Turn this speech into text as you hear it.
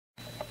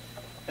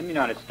in the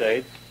United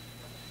States,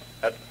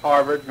 at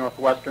Harvard,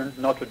 Northwestern,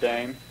 Notre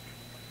Dame,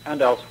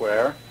 and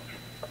elsewhere,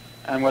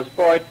 and was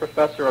Boyd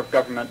Professor of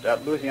Government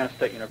at Louisiana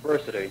State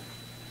University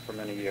for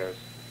many years.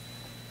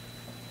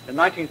 In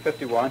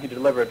 1951, he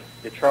delivered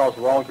the Charles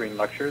Walgreen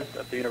Lectures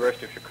at the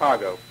University of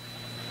Chicago.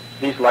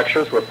 These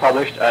lectures were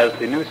published as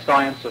The New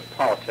Science of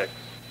Politics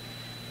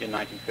in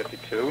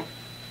 1952,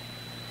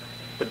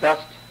 the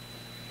best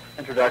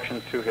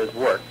introduction to his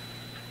work.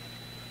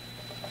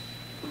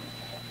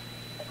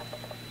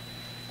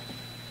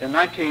 In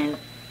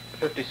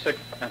 1956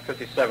 and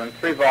 57,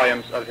 3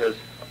 volumes of his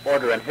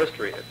Order and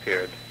History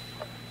appeared: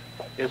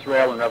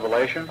 Israel and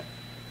Revelation,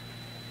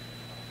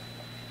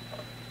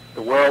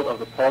 The World of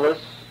the Polis,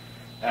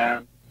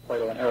 and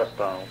Plato and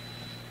Aristotle.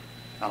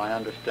 And I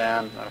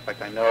understand, in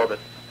fact I know, that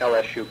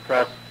LSU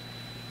Press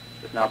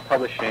is now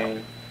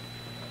publishing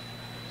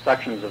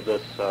sections of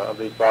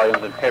these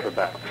volumes in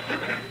paperback.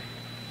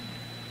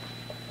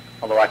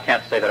 Although I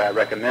can't say that I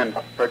recommend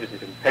purchasing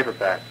in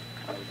paperback,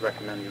 I would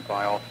recommend you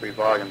buy all 3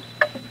 volumes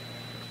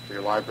for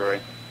your library.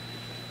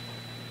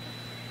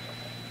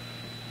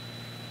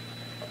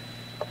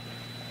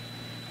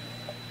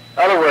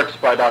 Other works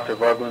by Dr.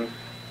 Voegelin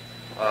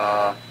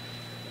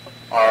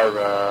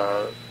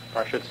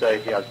I should say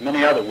he has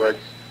many other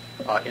works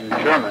in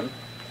German,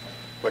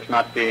 which,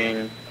 not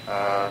being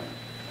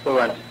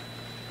fluent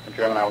in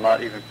German, I will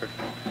not even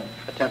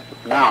attempt to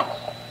pronounce,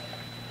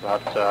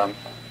 but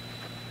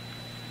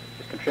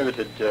he's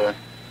contributed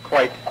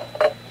quite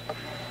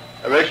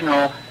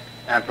original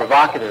and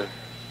provocative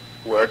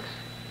works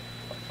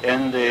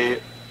in the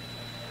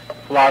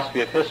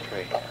philosophy of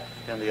history,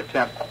 in the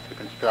attempt to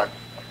construct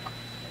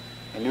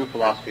a new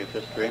philosophy of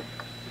history.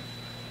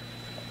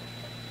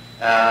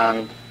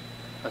 And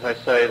as I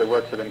say, the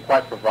works have been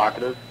quite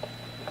provocative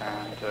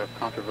and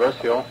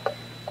controversial.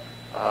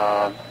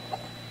 And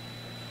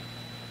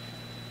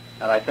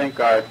I think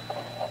you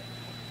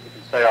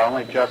can say are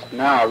only just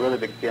now really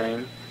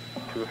beginning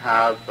to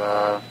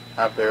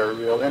have their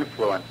real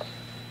influence.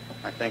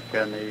 I think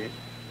in the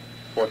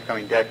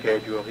forthcoming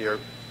decade you will hear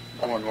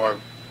more and more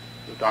of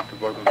Dr.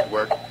 Voegelin's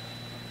work,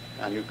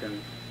 and you can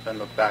then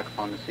look back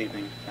upon this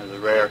evening as a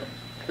rare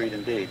treat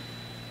indeed.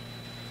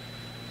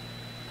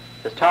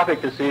 His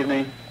topic this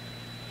evening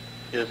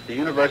is the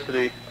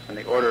University and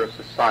the Order of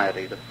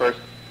Society, the first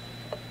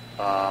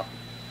of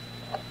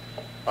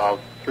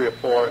 3 or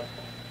 4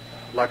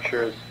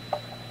 lectures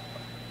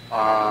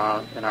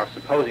in our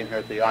symposium here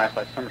at the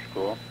ISI Summer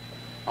School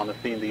on the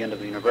theme, The End of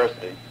the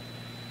University.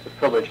 It's a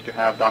privilege to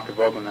have Dr.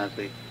 Voegelin as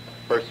the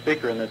first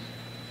speaker in this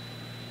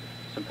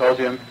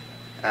symposium,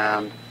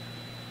 and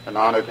an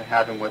honor to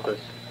have him with us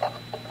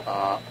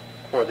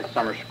for the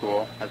summer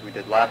school, as we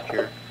did last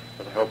year,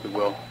 as I hope we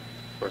will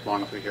for as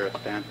long as we're here at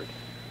Stanford.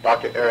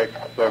 Dr. Eric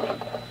Voegelin.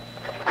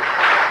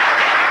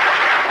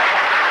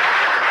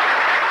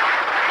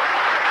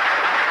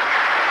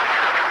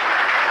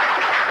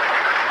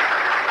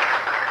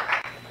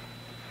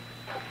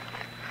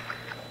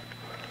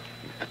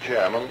 Mr.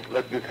 Chairman,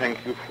 let me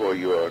thank you for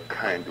your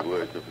kind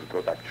words of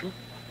introduction.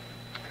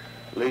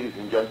 Ladies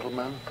and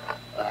gentlemen,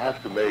 I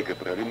have to make a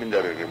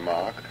preliminary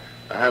remark.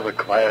 I have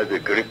acquired a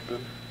grip,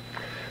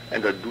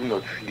 and I do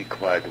not feel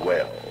quite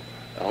well.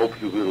 I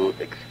hope you will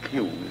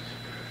excuse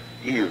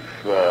if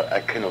I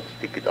cannot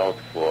stick it out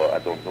for, I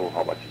don't know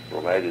how much is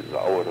provided, an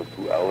hour or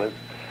 2 hours,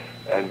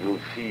 and we'll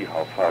see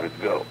how far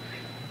it goes.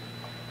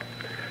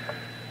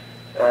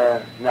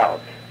 Now,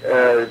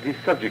 this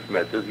subject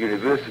matter, the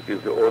University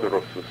of the Order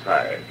of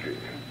Society,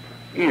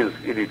 is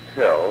in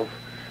itself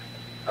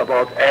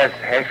about as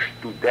hashed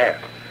to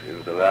death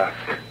in the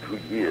last 2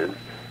 years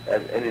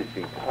as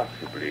anything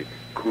possibly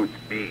could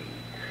be.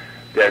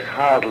 There's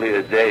hardly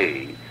a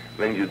day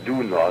when you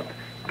do not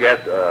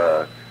get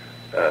a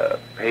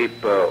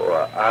paper or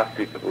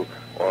article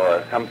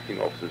or something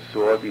of the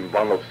sort in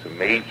one of the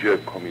major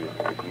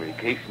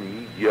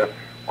communication media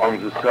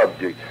on the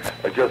subject.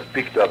 I just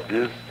picked up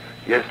this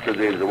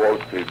yesterday in the Wall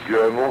Street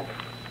Journal.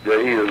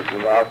 There is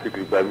an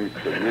article by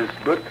Mr.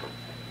 Nisbet,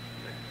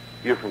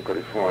 here from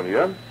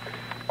California,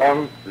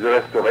 on the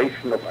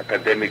restoration of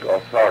academic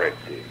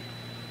authority.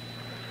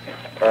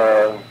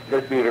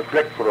 Let me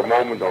reflect for a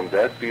moment on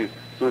that,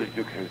 so that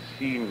you can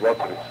see in what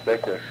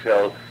respect I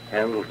shall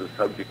handle the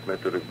subject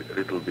matter a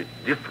little bit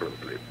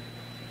differently.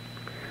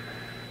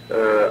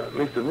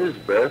 Mr.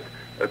 Nisbet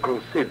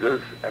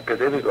considers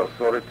academic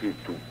authority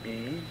to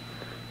be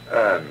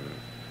a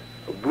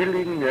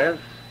willingness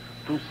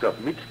to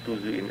submit to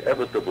the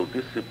inevitable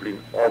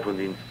discipline of an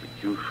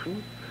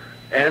institution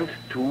and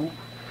to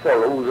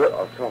follow the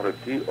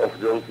authority of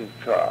those in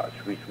charge,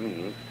 which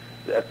means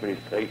the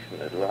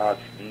administration at large,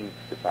 deans,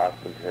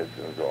 department heads,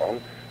 and so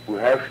on, who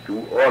have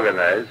to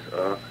organize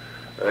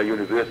a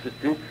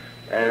university,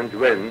 and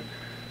when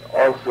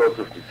all sorts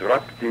of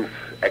disruptive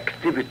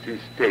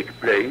activities take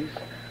place,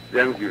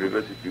 then the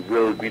university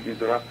will be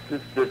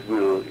disrupted. That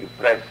will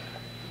impress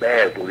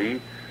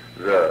badly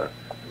the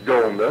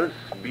donors,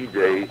 be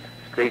they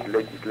state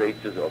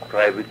legislatures or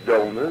private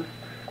donors,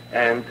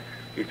 and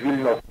it will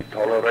not be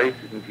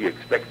tolerated, and we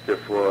expect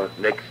therefore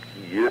next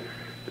year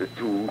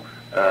to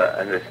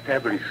an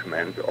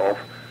establishment of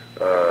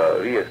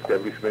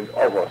re-establishment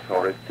of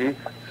authority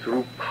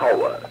through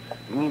power,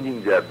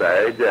 meaning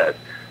thereby that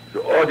the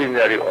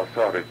ordinary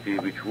authority,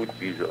 which would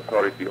be the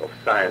authority of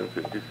science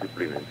and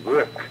discipline and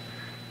work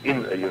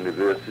in a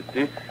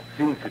university,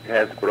 since it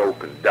has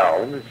broken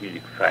down, and he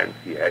finds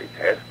it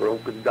has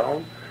broken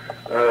down,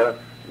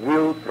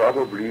 will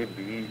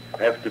probably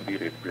have to be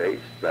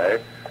replaced by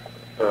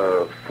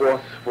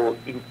forceful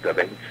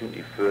intervention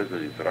if further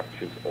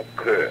disruptions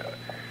occur.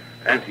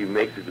 And he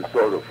makes it a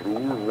sort of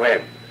rule: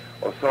 when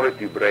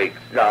authority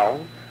breaks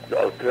down, the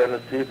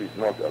alternative is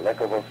not a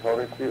lack of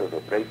authority or the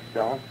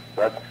breakdown,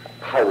 but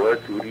power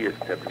to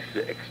re-establish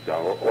the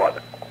external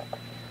order.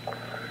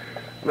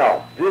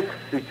 Now, this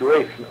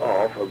situation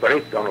of a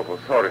breakdown of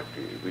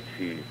authority, which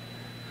he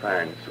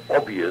finds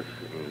obvious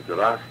in the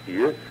last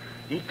year,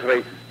 he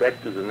traces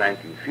back to the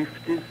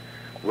 1950s,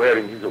 where,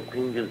 in his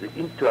opinion, the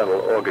internal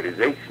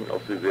organization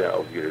of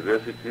the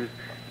universities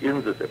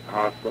in the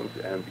departments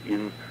and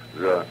in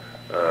the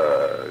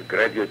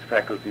graduate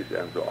faculties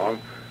and so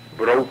on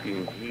broke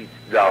indeed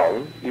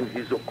down, in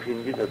his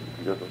opinion, as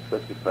he doesn't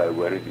specify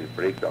where this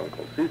breakdown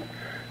consists.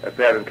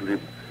 Apparently,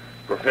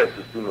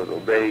 professors do not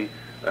obey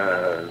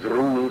the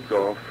rules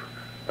of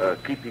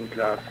keeping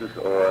classes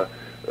or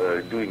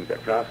doing their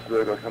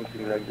classwork or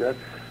something like that.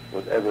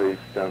 Whatever is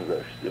done,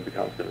 it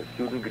becomes a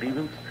student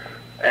grievance.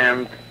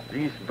 And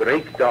these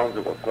breakdowns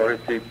of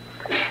authority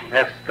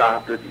have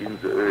started in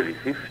the early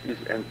 50s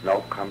and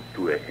now come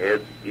to a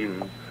head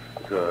in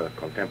the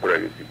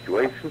contemporary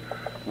situation,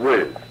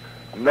 with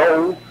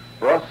no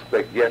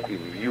prospect yet in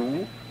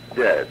view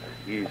that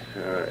is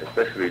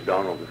especially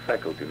down on the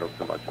faculty, not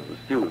so much on the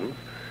students,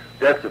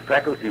 that the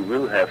faculty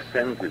will have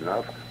sense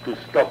enough to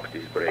stop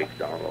this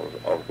breakdown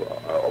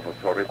of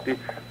authority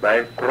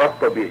by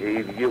proper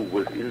behavior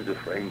within the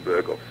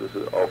framework of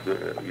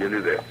the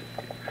university.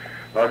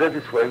 Now that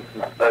is, for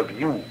instance, a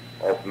view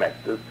of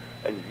matters,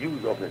 and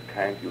views of that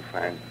kind you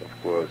find, of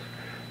course,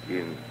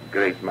 in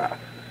great masses.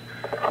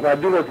 Now, I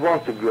do not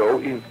want to go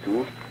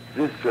into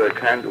this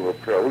kind of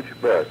approach,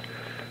 but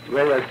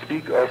when I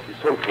speak of the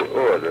social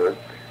order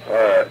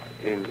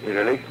in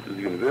relation to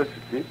the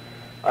university,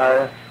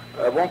 I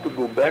want to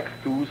go back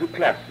to the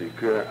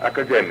classic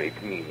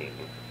academic meaning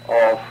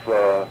of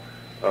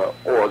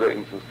order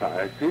in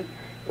society,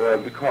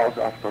 because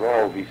after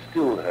all we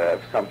still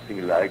have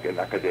something like an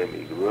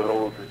academic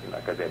world, an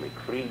academic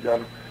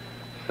freedom.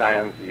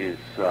 Science is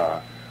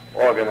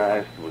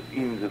organized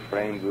within the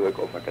framework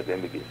of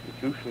academic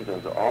institutions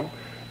and so on,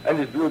 and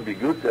it will be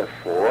good,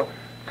 therefore,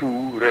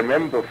 to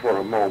remember for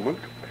a moment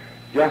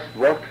just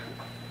what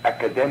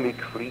academic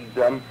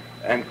freedom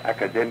and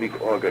academic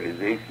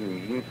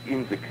organization means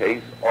in the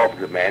case of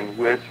the man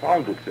who has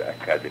founded the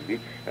academy,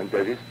 and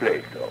that is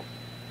Plato.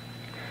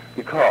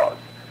 Because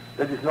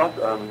that is not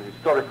an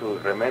historical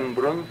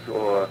remembrance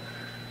or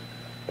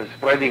a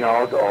spreading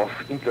out of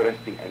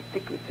interesting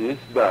antiquities,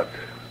 but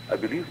I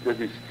believe that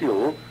is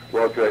still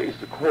what is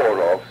the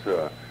core of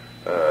the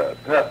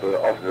purpose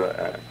of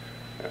the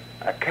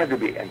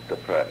academy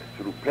enterprise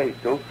through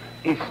Plato,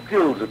 is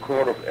still the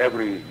core of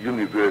every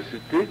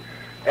university,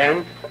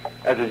 and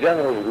as a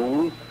general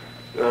rule,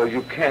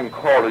 you can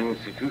call an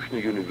institution a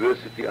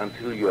university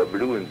until you are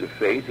blue in the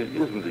face. It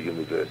isn't a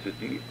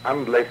university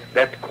unless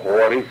that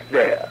core is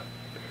there.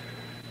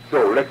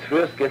 So let's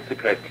first get the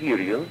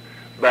criterion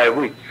by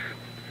which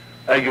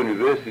a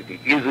university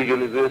is a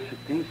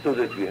university, so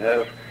that we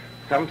have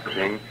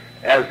something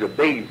as a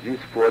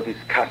basis for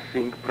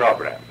discussing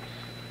problems.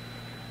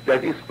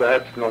 That is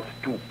perhaps not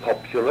too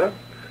popular,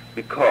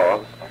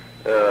 because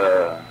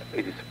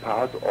it is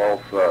part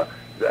of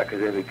the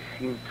academic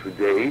scene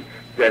today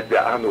that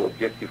there are no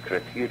objective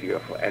criteria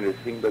for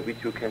anything by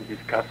which you can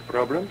discuss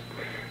problems.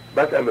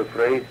 But I'm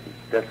afraid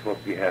that's what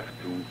we have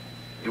to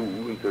do,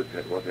 and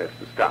that's what we have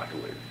to start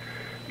with.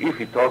 If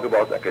we talk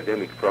about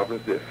academic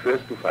problems, we have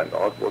first to find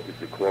out what is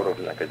the core of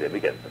an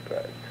academic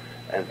enterprise.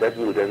 And that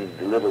will then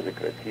deliver the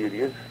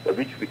criteria by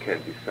which we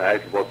can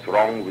decide what's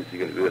wrong with the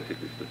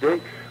universities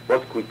today,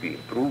 what could be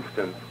improved,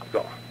 and so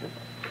on.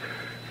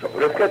 So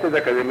let's get an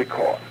academic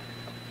core.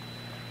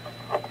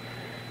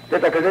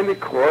 That academic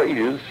core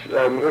is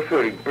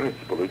referring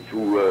principally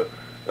to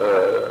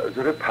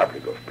the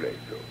Republic of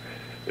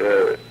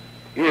Plato,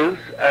 is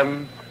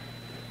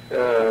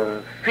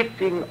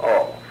fitting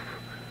of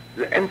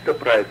the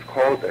enterprise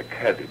called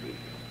academy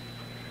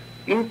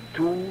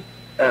into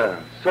a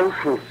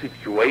social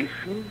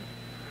situation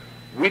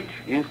which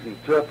is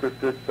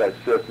interpreted by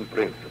certain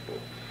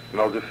principles.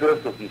 Now, the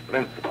first of these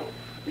principles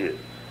is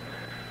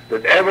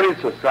that every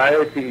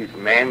society is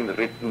man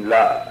written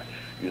large.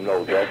 You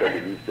know that. I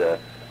believe there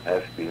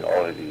have been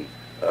already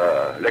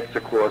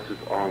lecture courses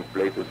on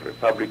Plato's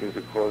Republic in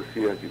the course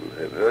here, and you will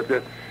have heard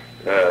that.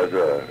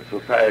 The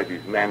society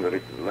is man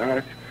written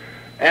large,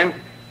 and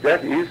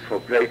that is, for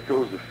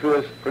Plato, the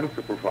first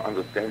principle for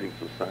understanding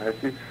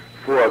society,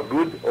 for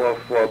good or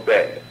for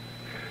bad.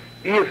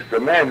 If the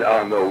men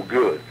are no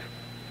good,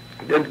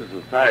 then the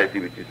society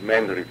which is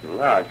man written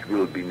large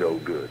will be no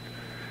good.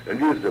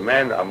 And if the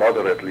men are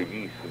moderately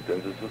decent,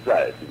 then the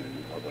society will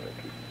be moderately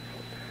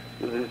decent.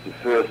 So this is the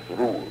first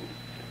rule.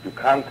 You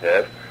can't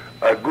have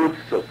a good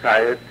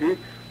society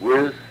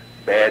with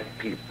bad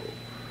people.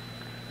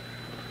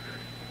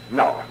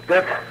 Now,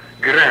 that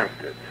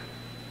granted,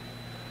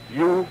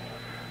 you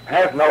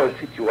have now a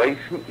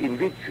situation in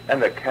which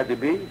an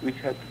academy, which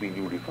had to be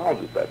newly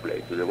founded by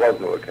Plato, there was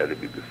no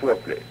academy before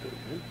Plato,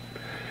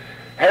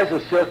 has a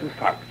certain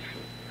function.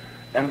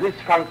 And this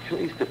function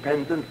is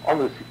dependent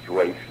on a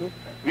situation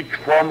which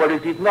formerly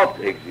did not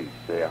exist,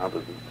 say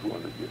 100 and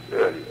 200 years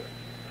earlier.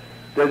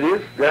 That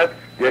is, that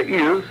there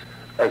is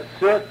a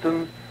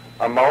certain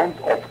amount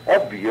of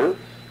obvious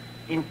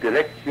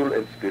intellectual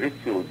and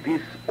spiritual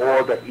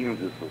disorder in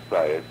the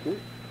society,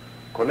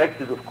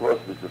 connected, of course,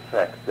 with the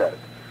fact that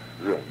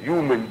the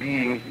human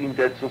beings in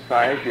that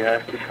society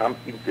have become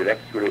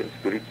intellectually and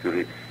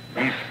spiritually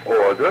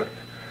disordered,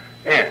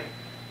 and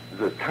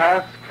the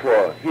task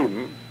for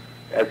him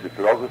as a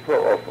philosopher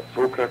or for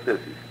Socrates,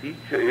 his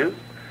teacher, is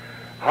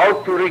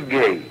how to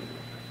regain,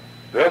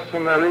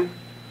 personally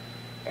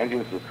and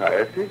in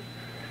society,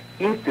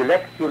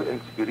 intellectual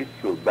and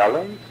spiritual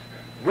balance,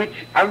 which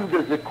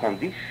under the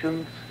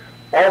conditions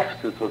of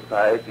the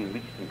society in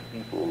which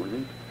these people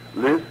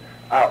live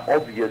are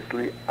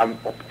obviously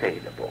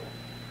unobtainable.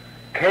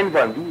 Can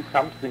one do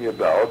something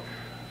about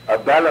a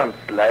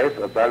balanced life,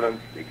 a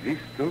balanced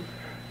existence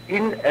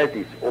in a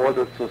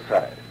disordered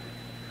society?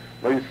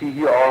 Now you see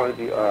here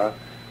already are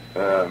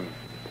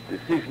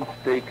decisions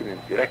taken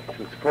and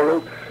directions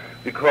followed,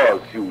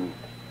 because you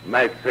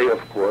might say, of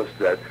course,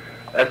 that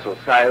a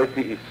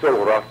society is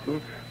so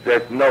rotten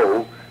that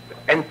no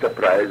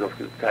enterprise of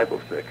the type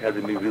of the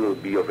academy will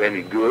be of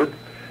any good,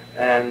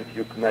 and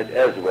you might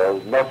as well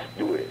not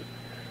do it.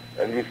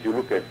 And if you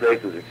look at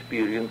Plato's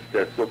experience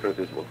that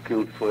Socrates was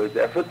killed for his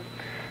effort,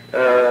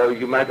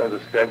 you might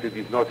understand that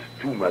he's not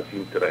too much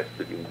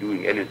interested in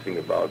doing anything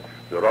about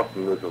the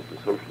rottenness of the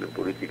social and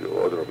political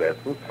order of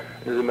Athens.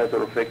 As a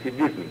matter of fact, he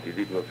didn't. He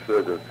did not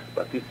further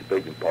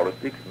participate in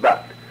politics.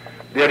 But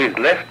there is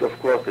left, of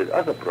course, that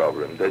other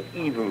problem, that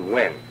even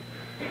when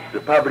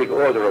the public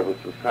order of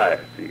a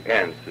society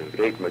and the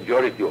great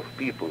majority of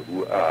people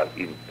who are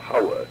in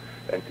power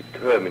and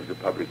determine the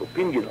public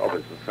opinion of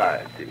a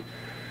society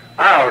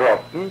are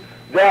rotten,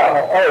 there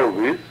are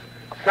always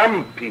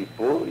some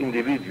people,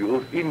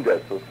 individuals in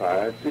that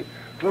society,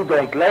 who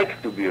don't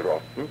like to be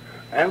rotten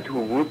and who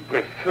would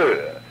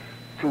prefer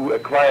to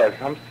acquire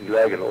something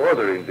like an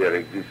order in their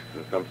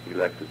existence, something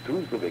like the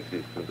truth of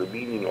existence, the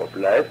meaning of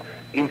life,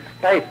 in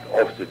spite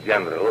of the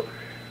general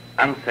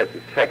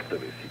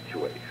unsatisfactory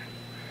situation.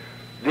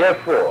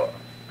 Therefore,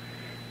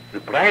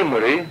 the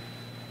primary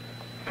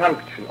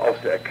function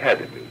of the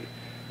academy,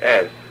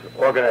 as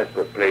organized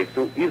by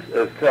Plato, is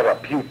a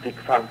therapeutic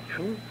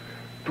function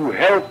to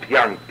help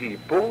young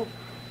people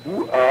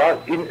who are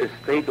in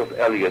a state of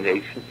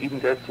alienation in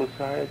that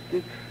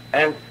society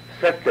and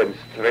set them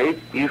straight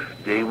if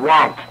they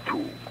want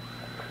to.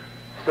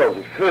 So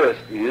the first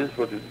is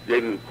what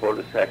they will call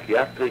a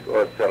psychiatric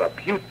or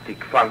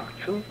therapeutic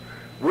function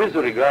with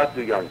regard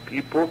to young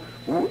people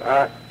who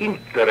are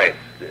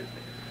interested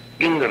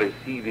in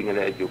receiving an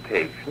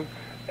education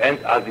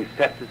and are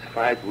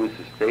dissatisfied with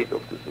the state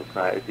of the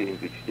society in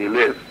which they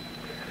live.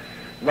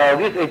 Now,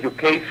 this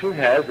education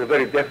has a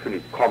very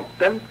definite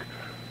content.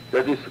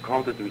 That is the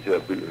content which I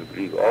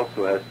believe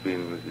also has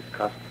been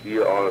discussed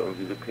here on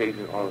this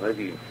occasion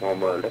already in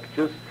former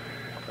lectures.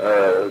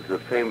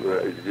 The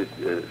famous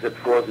set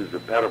forth is the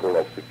parable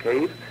of the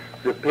cave,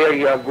 the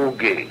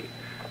periagoge,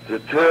 the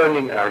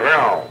turning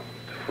around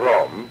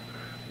from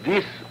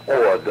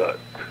disordered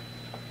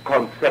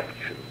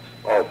conceptions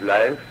of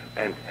life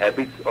and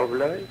habits of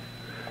life,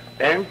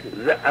 and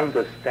the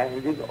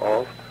understanding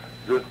of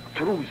the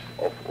truth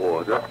of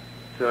order,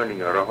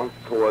 turning around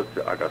towards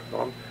the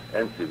agathon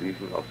and the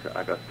vision of the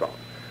agathon.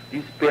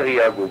 This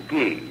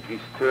periagoge,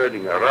 this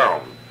turning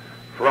around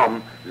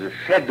from the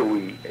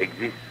shadowy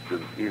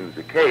existence in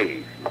the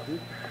cave,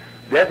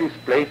 that is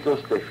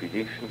Plato's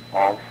definition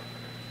of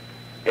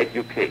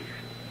education.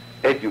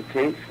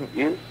 Education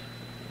is,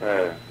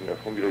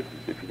 formulated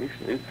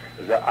definition is,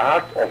 the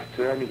art of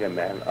turning a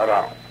man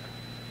around.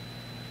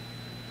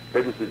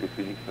 That is the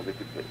definition of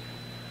education.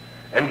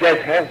 And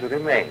that has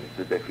remained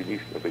the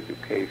definition of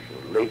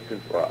education,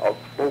 latent or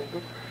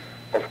outspoken,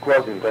 of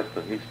course, in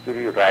Western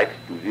history, right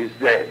to this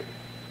day.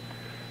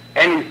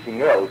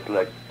 Anything else,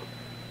 like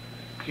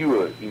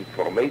pure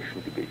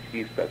information to be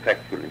achieved by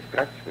factual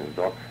instruction and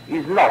so on,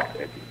 is not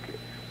education.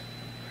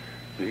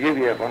 So here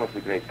we have one of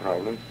the great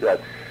problems,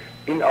 that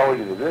in our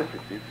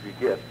universities we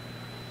get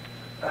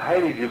a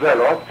highly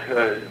developed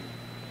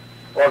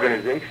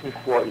organization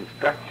for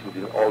instruction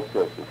in all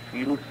sorts of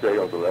fields, say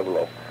on the level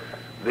of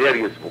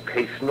various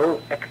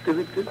vocational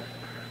activities,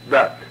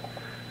 but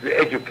the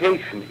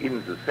education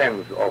in the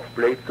sense of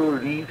Plato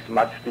leaves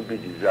much to be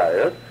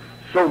desired,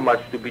 so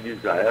much to be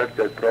desired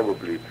that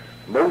probably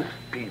most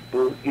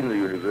people in the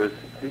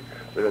university,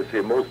 when I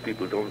say most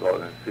people, don't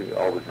think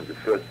always in the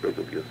first place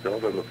of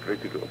yourself, I'm not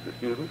critical of the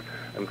students,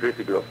 I'm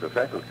critical of the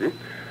faculty,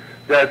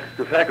 that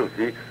the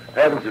faculty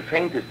haven't the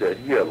faintest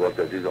idea what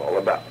that is all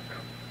about.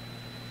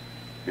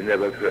 You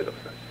never have heard of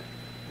such.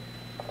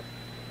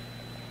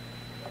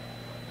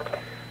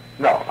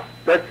 Now,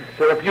 that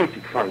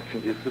therapeutic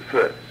function is the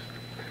first.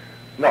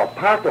 Now,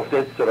 part of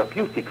that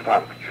therapeutic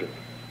function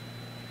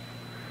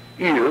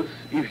is,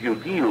 if you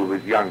deal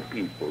with young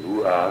people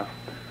who are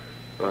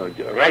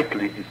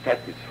rightly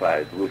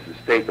dissatisfied with the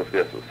state of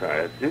their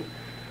society,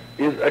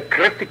 is a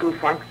critical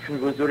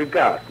function with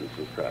regard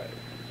to society.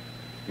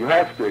 You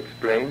have to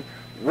explain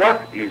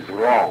what is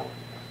wrong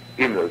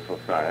in a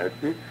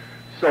society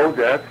so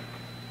that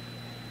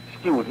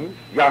students,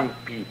 young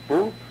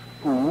people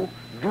who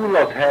do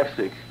not have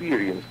the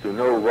experience to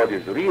know what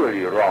is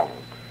really wrong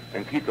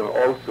and hit on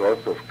all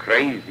sorts of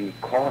crazy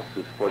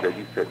causes for their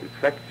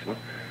dissatisfaction,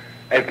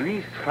 at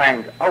least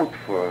find out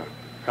for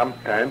some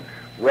time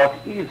what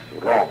is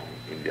wrong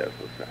in their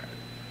society.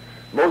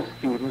 Most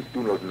students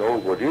do not know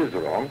what is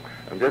wrong,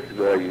 and that's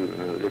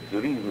that's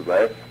the reason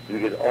why you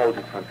get all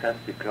these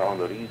fantastic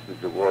counter-reasons,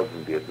 the wars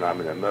in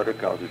Vietnam and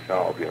America, the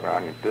Shah of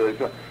Iran and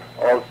Persia,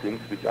 all things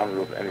which are not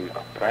of any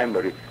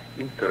primary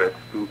interest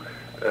to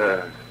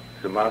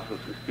the mass of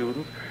the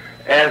students,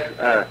 as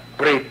a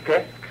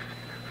pretext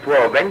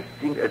for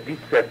venting a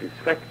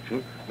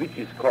dissatisfaction which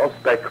is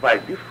caused by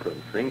quite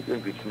different things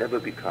and which never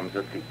becomes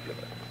articulate.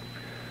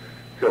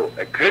 So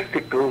a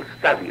critical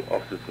study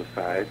of the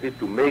society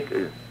to make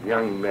a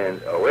young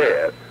man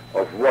aware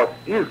of what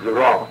is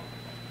wrong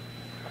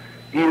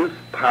is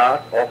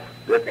part of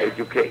that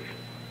education.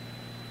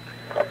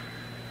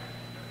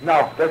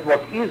 Now, that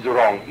what is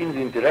wrong in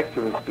the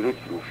intellectual and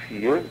spiritual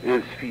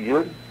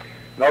sphere,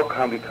 now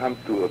we come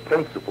to a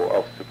principle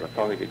of the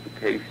Platonic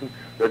education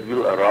that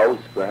will arouse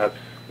perhaps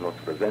not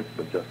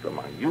resentment just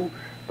among you,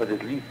 but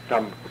at least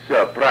some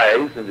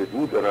surprise, and it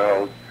would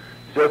arouse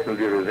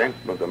certainly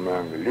resentment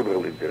among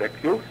liberal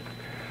intellectuals,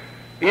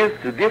 is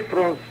the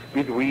difference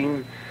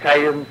between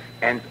science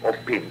and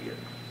opinion.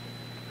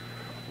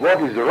 What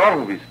is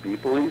wrong with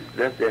people is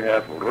that they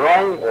have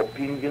wrong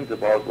opinions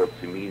about what's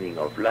the meaning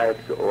of life,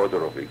 the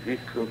order of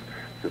existence,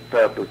 the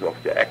purpose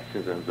of their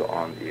actions, and so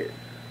on is.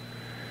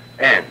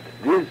 And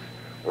this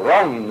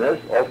wrongness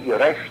of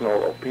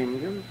irrational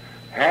opinion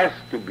has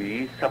to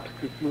be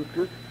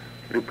substituted,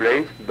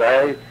 replaced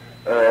by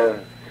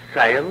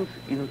science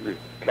in the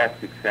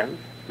classic sense.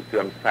 The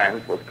term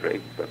science was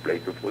created by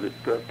Plato for this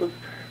purpose,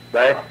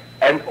 by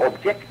an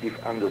objective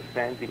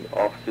understanding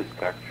of the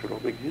structure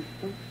of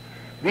existence,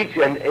 which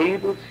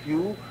enables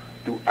you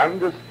to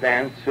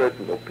understand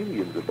certain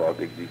opinions about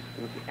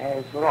existence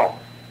as wrong.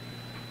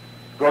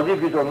 Because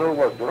if you don't know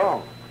what's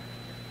wrong,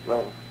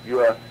 well, you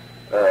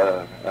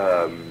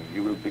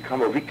will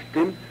become a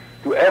victim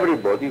to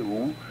everybody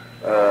who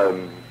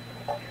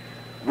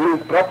will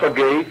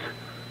propagate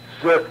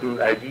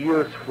certain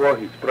ideas for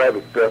his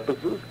private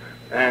purposes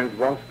and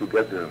wants to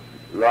get a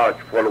large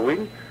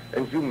following,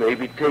 and you may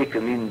be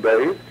taken in by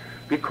it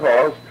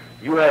because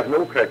you have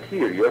no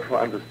criteria for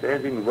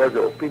understanding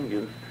whether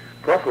opinions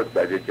proffered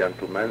by the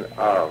gentleman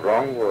are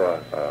wrong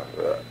or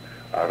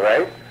are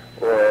right,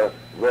 or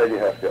where they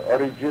have their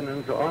origin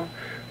and so on.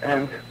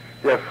 And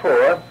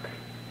therefore,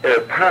 a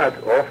part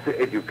of the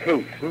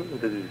education,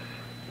 that is,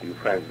 you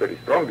find very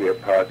strongly a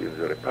part in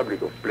the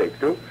Republic of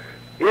Plato,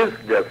 is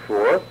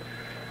therefore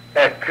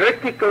a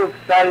critical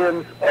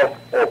science of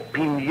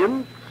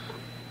opinions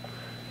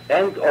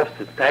and of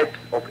the types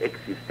of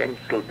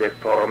existential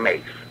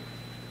deformation.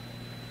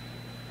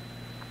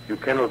 You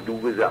cannot do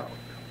without.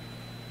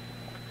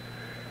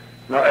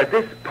 Now, at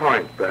this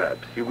point,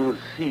 perhaps, you will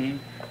see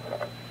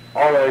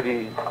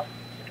already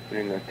in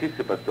an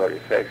anticipatory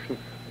fashion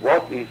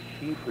what is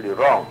chiefly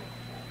wrong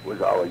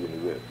with our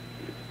universities.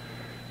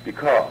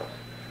 Because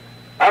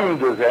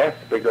under the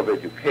aspect of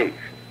education,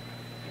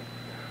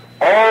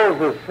 all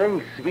the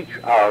things which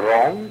are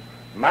wrong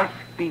must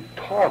be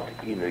taught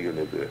in a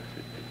university,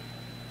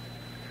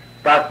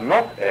 but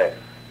not as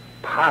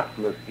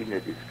partners in a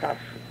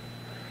discussion,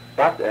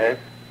 but as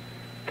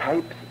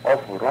types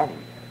of wrongness.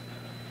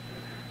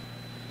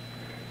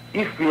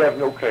 If we have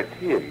no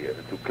criteria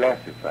to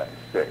classify,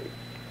 say,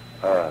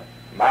 a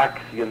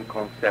Marxian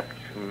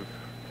conception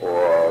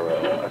or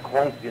a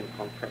Kantian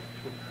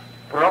conception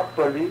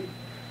properly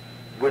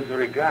with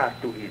regard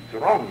to its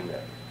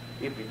wrongness,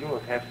 if we do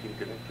not have the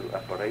intellectual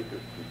apparatus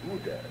to do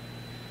that,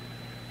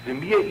 the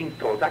mere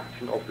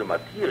introduction of the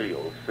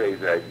materials, say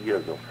the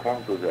ideas of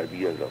Kant or the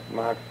ideas of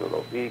Marx or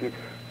of Hegel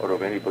or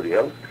of anybody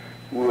else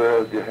who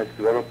has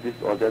developed this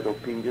or that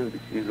opinion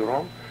which is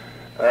wrong,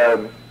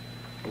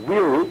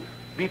 will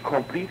be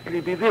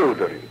completely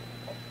bewildering.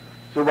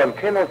 So one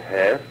cannot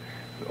have,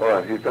 or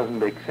it doesn't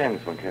make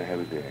sense, one can have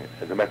it,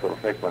 as a matter of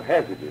fact one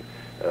has it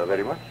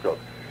very much so,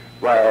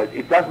 while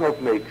it does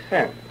not make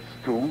sense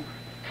to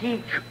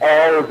teach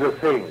all the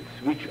things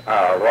which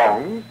are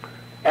wrong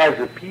as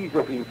a piece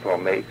of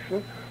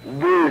information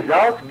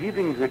without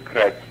giving the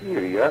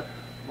criteria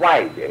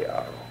why they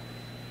are wrong.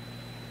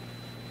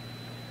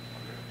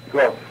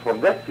 Because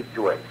from that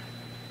situation,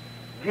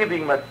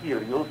 giving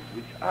materials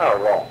which are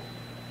wrong,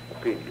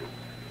 opinions,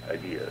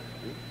 ideas,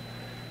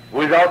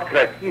 without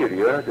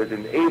criteria that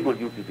enable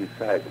you to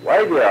decide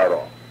why they are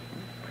wrong,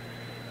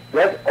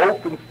 that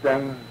opens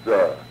then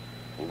the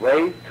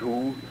way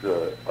to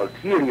the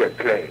ulterior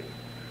claim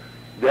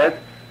that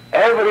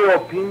every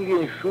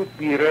opinion should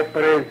be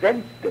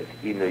represented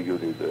in a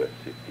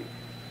university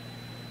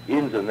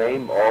in the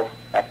name of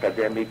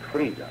academic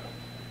freedom.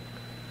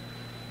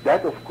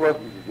 That, of course,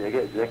 is the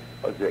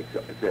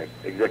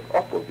exact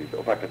opposite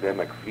of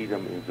academic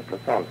freedom in the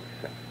Platonic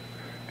sense.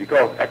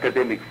 Because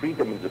academic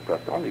freedom in the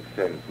Platonic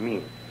sense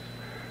means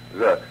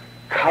the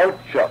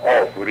culture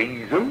of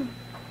reason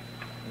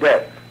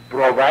that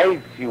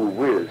provides you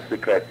with the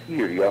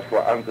criteria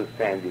for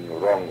understanding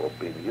wrong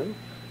opinions,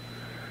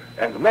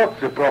 and not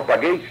the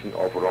propagation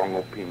of wrong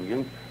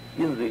opinions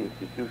in the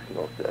institution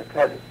of the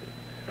academy.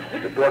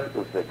 The purpose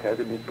of the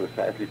academy is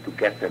precisely to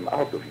get them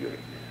out of your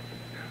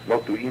existence,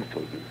 not to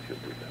introduce you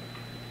to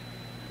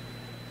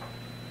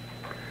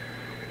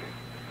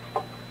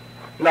them.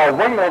 Now,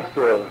 one of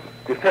the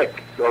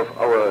defects of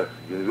our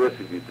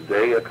university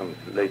today, I come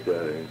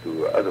later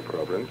into other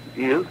problems,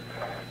 is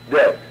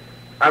that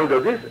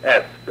under this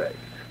aspect,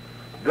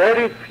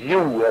 very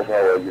few of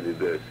our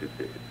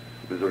universities,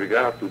 with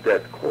regard to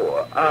that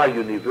core, are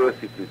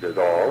universities at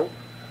all,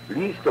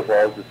 least of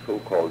all the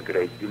so-called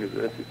great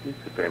universities,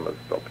 the famous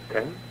top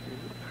 10.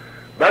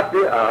 But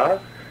they are,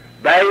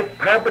 by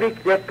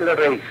public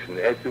declaration,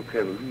 as you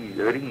can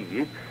read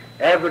it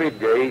every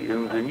day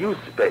in the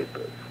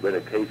newspapers, when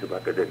a case of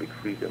academic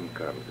freedom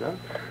comes,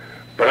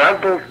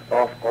 brothers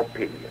of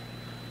opinions.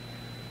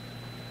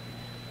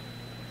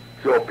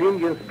 So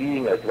opinions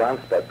being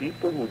advanced by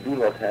people who do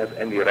not have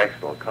any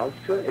rational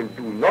culture and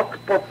do not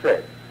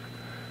possess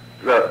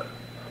the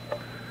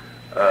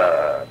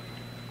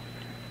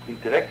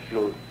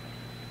intellectual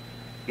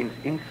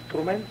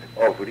instrument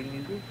of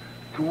reason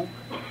to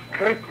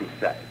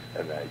criticize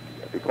an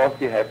idea, because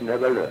they have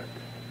never learned.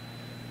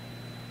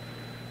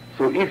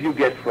 So if you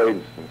get, for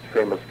instance,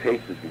 famous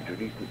cases which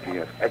recently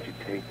have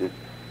agitated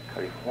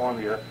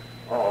California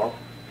of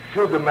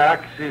should the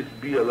Marxists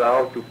be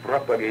allowed to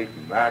propagate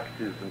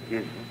Marxism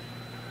in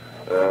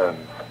the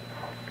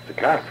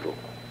classroom?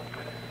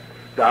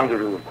 The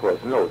answer is, of course,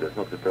 no. That's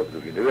not the purpose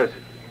of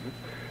university.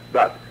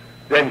 But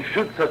then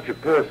should such a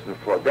person,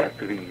 for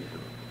that reason,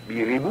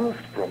 be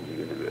removed from the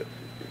university?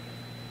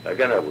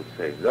 Again, I would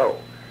say no.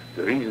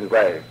 The reason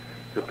why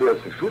the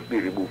person should be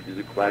removed is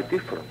a quite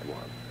different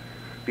one.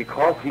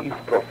 Because he is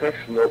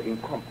professional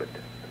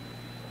incompetent.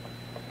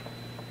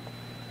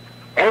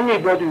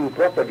 Anybody who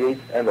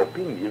propagates an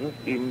opinion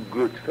in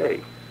good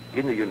faith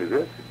in a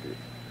university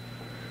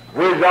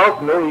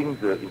without knowing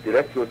the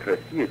intellectual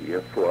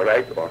criteria for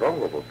right or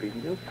wrong of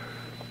opinions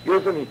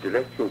is an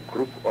intellectual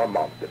crook or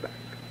mountebank.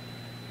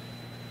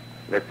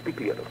 Let's be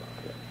clear about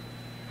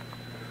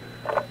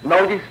that.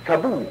 Now it is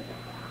taboo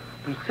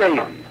to say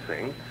these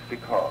things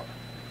because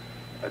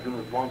I do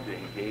not want to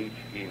engage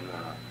in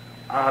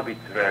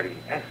arbitrary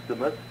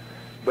estimates,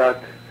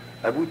 but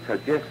I would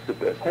suggest the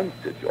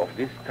percentage of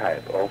this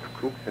type of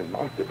crooks and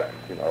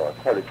mountebanks in our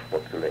college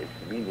population,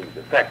 meaning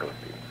the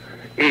faculty,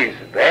 is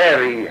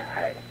very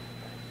high.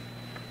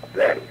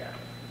 Very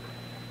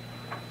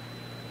high.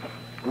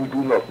 Who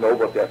do not know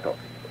what they are talking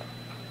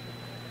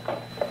about.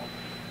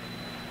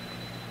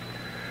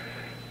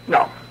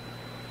 Now,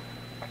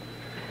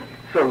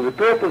 so the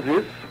purpose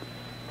is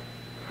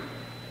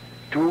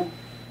to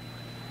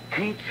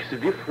teach the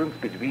difference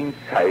between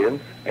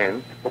science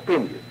and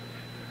opinion,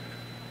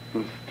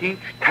 to teach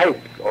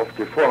types of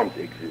the forms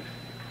exist,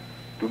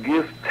 to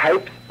give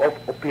types of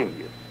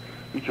opinions,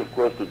 which of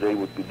course today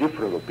would be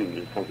different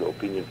opinions from the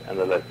opinions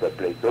analyzed by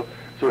Plato.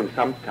 So in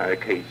some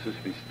cases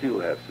we still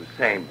have the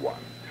same one.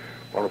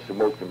 One of the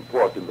most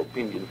important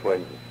opinions, for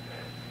instance,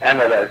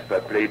 analyzed by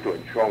Plato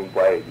and shown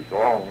why it is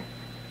wrong,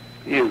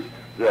 is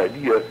the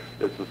idea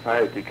that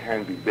society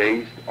can be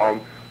based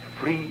on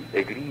free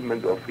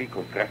agreement or free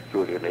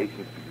contractual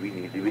relations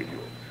between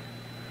individuals.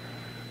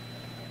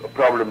 A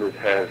problem that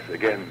has,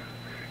 again,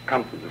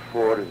 come to the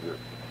fore in the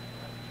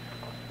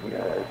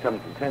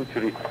 17th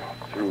century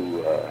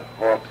through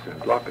Hobbes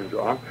and Locke and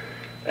so on,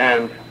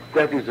 and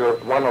that is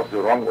one of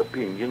the wrong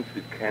opinions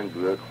that can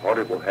work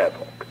horrible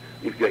havoc.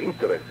 If you're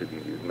interested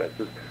in these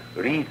matters,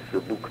 read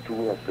the book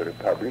 2 of the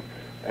Republic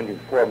and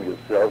inform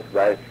yourself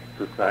why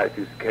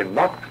societies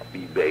cannot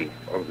be based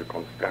on the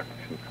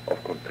construction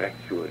of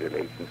contractual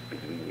relations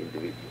between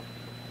individuals.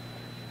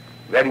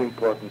 Very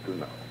important to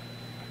know.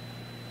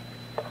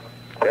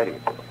 Very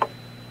important.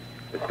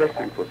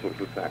 Especially for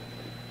social science.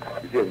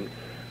 Again,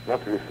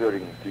 not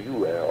referring to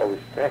you, I always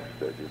stress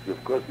that.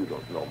 Of course you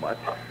don't know much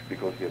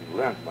because you haven't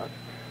learned much,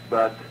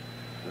 but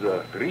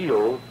the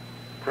real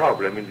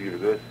problem in the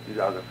universities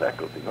are the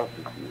faculty, not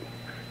the students.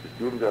 The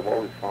students I've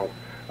always found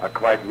are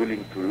quite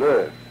willing to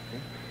learn.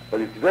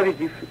 But it's very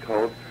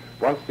difficult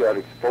once they are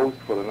exposed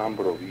for a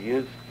number of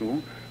years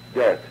to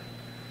that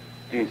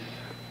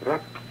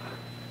disrupt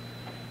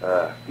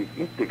this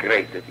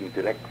integrated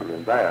intellectual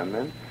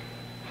environment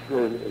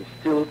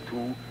still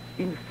to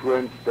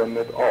influence them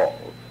at all.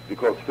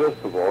 Because first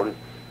of all,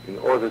 in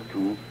order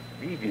to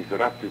be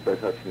disrupted by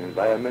such an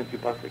environment, you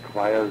must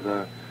acquire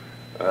the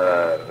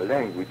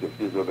language of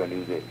this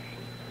organization.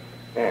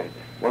 And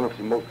one of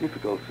the most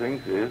difficult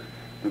things is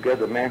to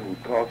get a man who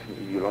talks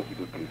in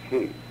ideological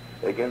cliches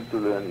again to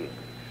learn English.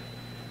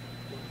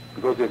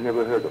 Because they've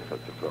never heard of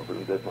such a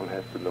problem that one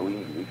has to know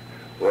English,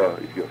 or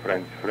if you're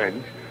French,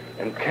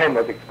 and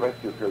cannot express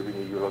yourself in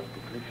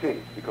ideological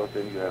cliches, because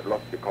then you have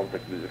lost the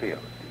contact with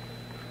reality.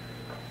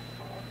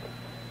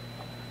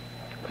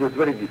 So it's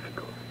very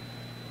difficult.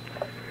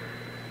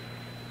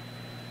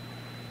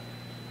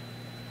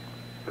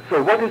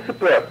 So what is the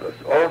purpose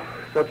of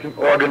such an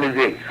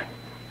organization,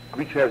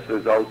 which has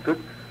resulted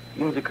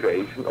in the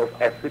creation of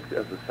ethics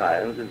as a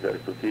science, in the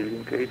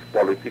Aristotelian case,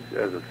 politics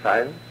as a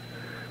science,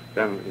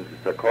 then in the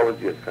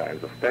psychology as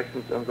science of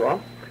passions and so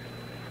on,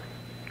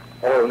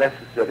 all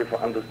necessary for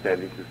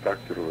understanding the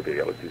structural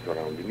reality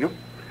surrounding you.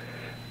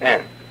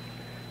 And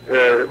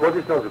what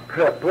is now the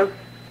purpose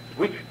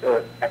which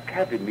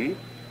academy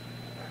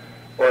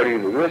or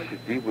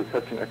university with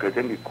such an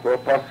academic core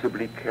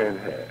possibly can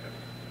have?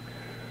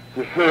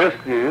 The first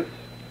is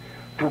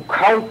to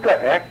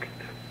counteract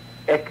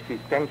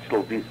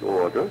existential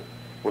disorder,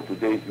 what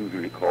today is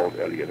usually called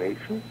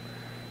alienation,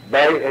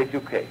 by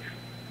education.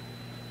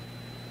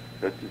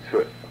 That's the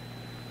first one,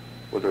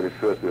 what I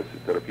refer to as the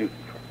therapeutic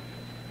one.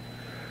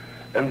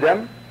 And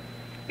then,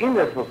 in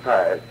a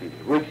society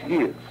which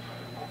is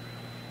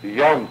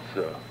beyond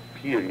the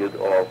period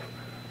of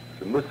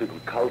the mythical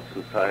cult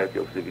society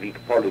of the Greek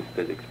polis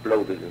that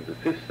exploded in the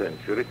 5th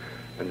century,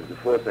 and in the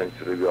 4th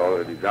century we are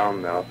already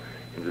down now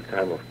in the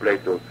time of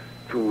Plato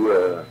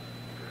to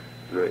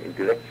the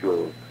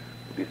intellectually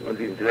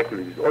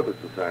disordered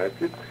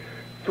society,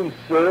 to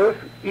serve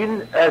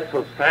in a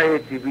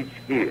society which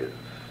is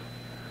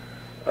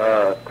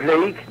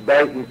plagued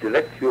by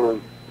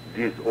intellectual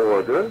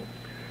disorder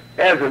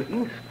as an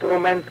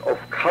instrument of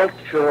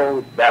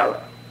cultural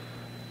balance.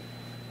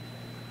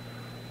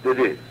 That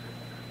is,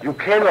 you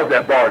cannot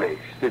abolish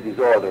the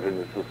disorder in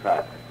the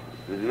society.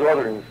 The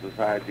disorder in the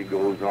society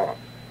goes on.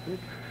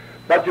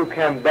 But you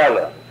can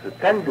balance the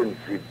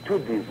tendency to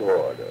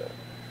disorder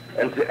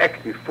and the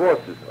active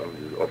forces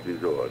of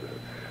disorder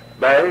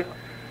by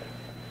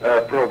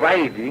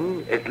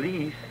providing at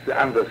least the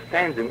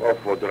understanding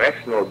of what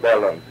rational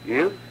balance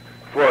is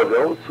for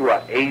those who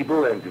are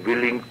able and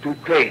willing to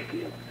take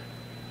it.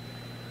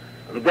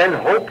 And then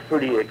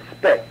hopefully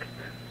expect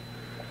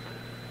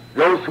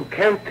those who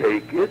can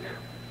take it,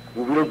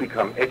 who will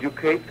become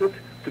educated,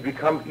 to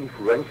become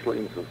influential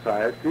in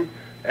society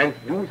and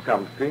do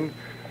something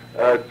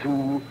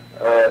to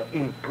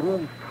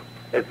improve,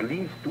 at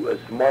least to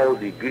a small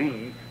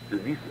degree, the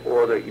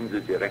disorder in the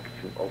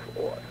direction of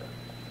order.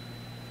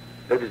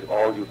 That is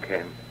all you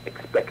can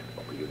expect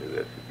of a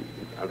university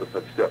under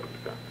such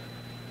circumstances.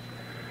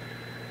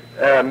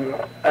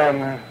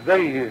 I'm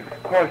very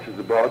cautious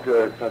about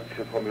such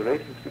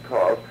formulations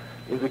because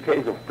in the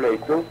case of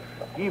Plato,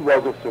 he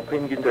was of the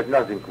opinion that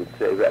nothing could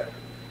save Athens.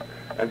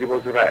 And he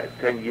was right.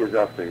 10 years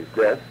after his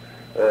death,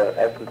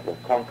 Athens was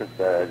conquered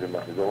by the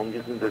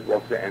Macedonians, and that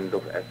was the end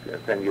of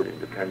Athenian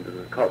independence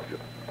and culture.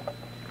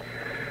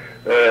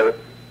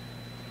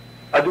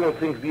 I don't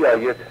think we are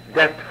yet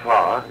that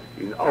far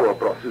in our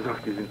process of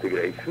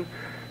disintegration,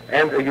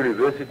 and a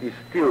university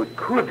still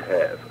could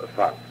have a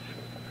function.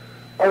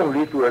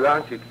 Only to a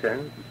large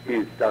extent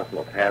it does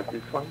not have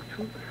this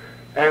function,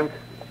 and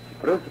the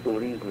principal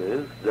reason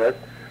is that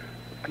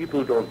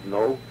people don't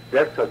know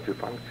that such a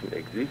function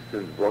exists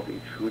and what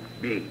it should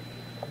be.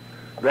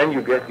 Then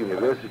you get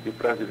university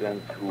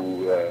presidents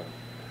who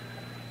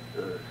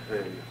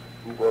say,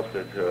 who was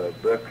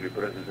that Berkeley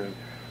president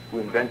who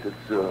invented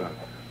the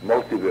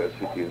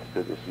multiversity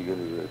instead of the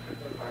university?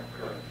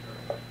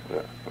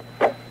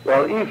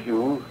 Well, if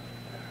you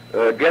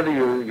get a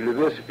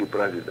university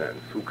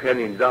presidents who can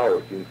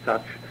indulge in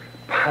such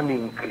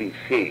punning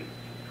cliches,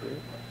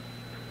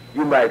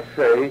 you might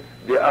say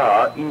there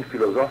are, in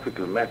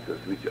philosophical matters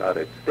which are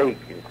at stake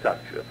in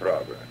such a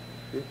program,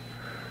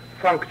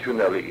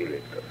 functionally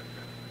illiterate.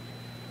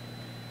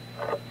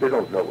 They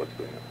don't know what's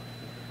going on.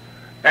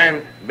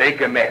 And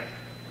make a mess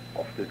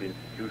of the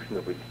institution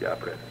of which they are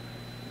present.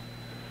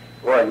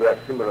 Well, you had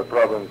similar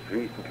problems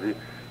recently.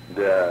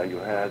 You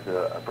had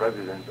a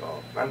president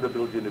of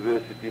Vanderbilt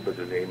University by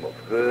the name of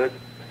Heard,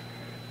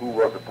 who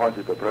was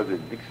appointed by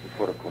President Nixon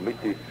for a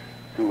committee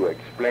to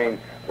explain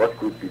what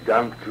could be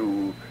done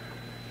to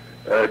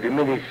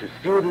diminish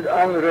student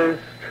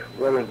unrest.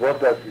 Well, and what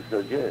does he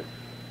suggest?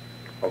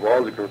 Of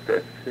all the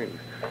grotesque things,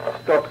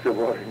 stop the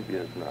war in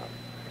Vietnam.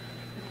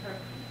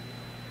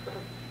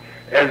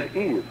 As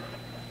if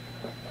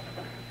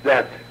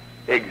that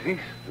existence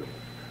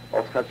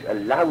of such a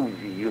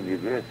lousy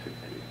university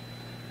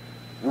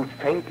would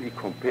faintly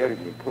compare in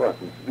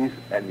importance with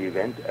an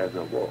event as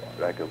a war,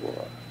 like a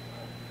war.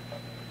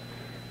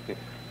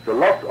 The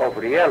loss of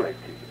reality.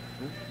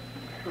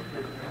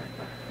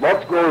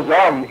 What goes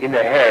on in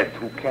a head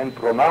who can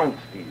pronounce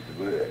these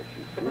words?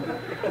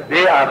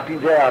 There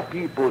are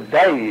people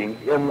dying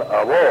in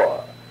a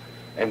war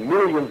and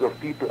millions of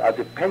people are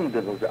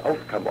dependent on the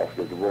outcome of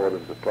that war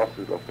and the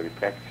process of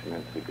retraction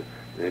and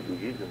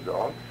refugees and so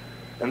on.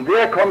 And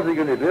there comes the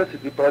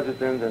university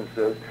president and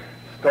says,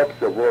 stop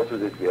the war so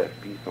that we have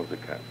peace on the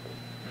campus.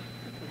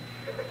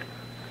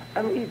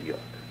 I'm an idiot.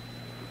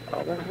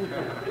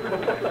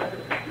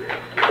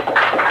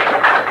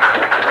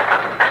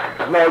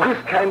 Now, this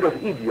kind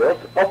of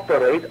idiots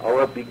operate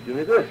our big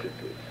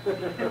universities.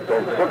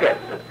 Don't forget.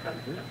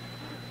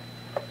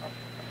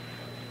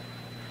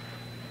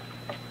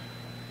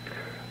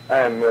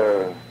 I'm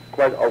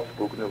quite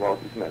outspoken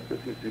about these matters,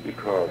 you see,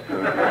 because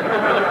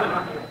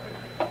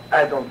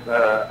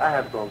I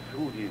have gone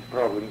through these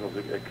problems of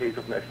the case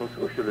of National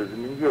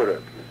Socialism in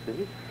Europe, you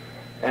see,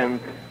 and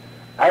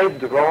I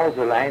draw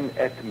the line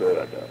at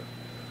murder.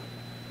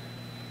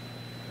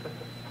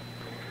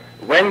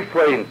 When,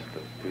 for instance,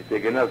 we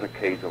take another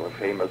case of a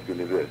famous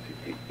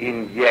university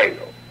in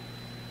Yale,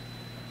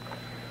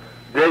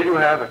 there you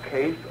have a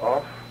case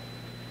of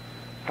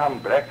some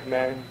black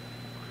man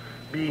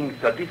being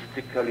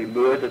sadistically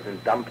murdered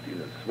and dumped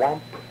in a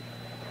swamp,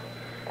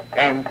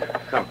 and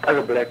some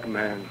other black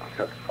man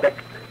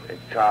suspected and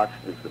charged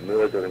with the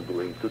murder and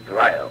going to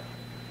trial.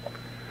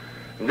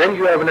 And then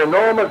you have an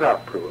enormous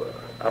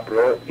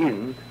uproar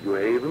in New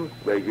Haven,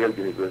 where Yale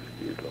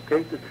University is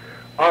located,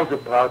 on the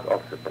part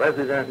of the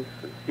presidents,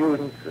 the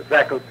students, the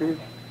faculty,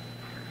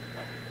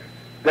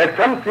 that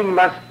something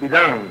must be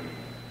done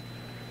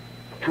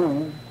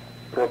to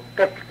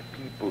protect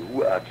people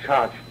who are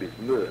charged with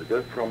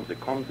murder from the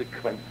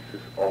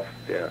consequences of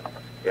their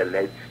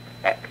alleged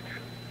act.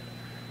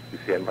 You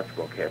see, I'm much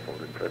more careful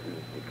than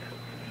President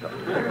Nixon.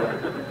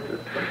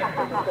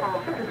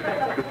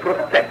 To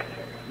protect.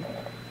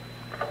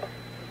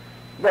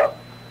 Well,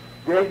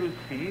 there you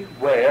see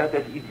where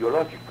that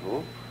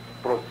ideological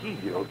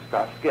procedural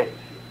stuff gets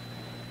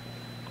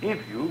you. If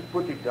you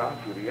put it down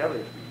to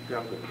reality,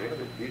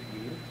 it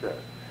means that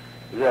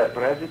the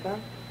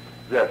president,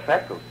 the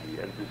faculty,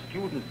 and the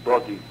student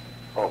body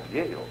of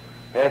Yale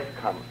has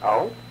come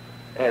out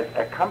as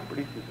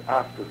accomplices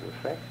after the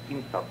fact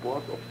in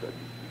support of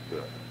sadistic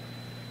murder.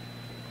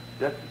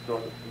 That's the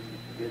sort of thing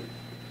it is.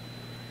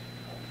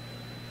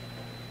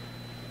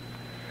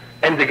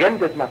 And again,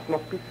 that must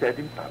not be said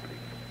in public.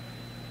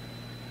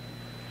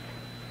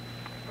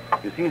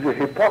 You see, the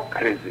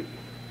hypocrisy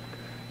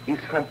is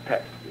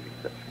fantastic in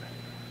such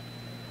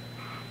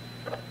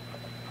matters.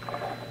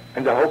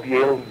 And I hope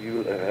Yale, you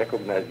will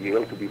recognize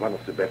Yale to be one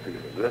of the better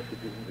universities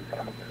in this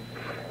country.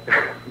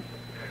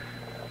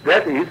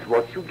 That is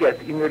what you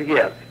get in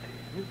reality.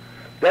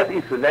 That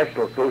is the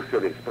National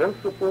Socialist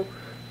principle: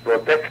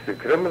 protect the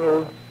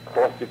criminal,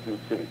 prosecute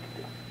the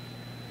victim.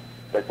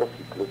 That was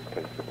Hitler's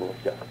principle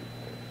of justice.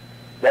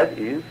 That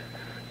is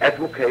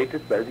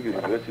advocated by the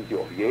University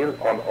of Yale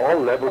on all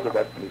levels of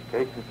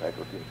administration,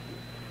 faculty, and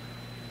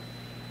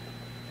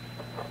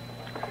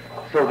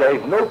students. So there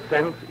is no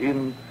sense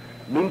in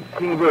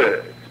mincing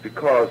words,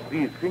 because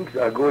these things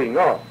are going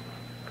on,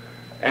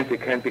 and they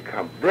can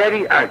become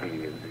very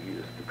ugly in the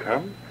years to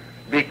come,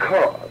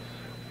 because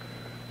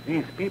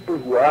these people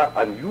who are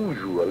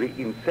unusually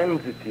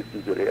insensitive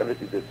to the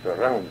reality that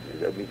surrounds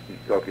it, I mean, he's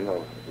talking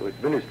of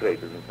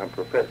administrators and some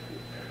professors,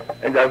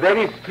 and are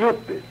very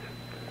stupid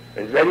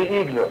and very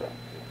ignorant,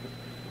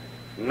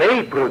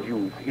 may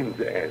produce in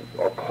the end,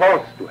 or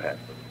cause to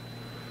happen,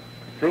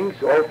 things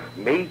of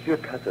major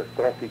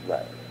catastrophic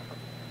violence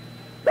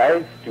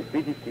by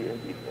stupidity and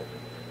ignorance.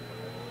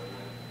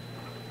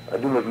 I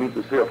do not mean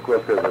to say, of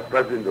course, that the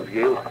president of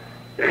Yale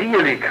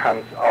really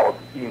comes out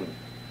in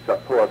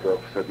support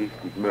of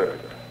sadistic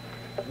murder.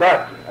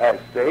 But I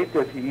state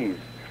that he is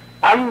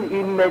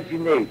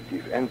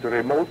unimaginative and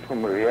remote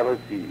from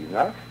reality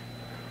enough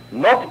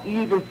not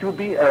even to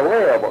be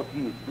aware of what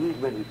he is doing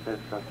when he says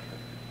such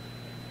things.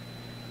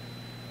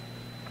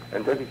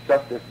 And that is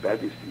just as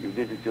bad as you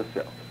did it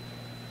yourself.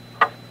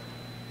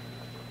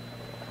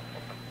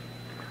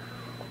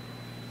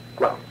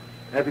 Well,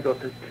 have you got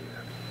that clear?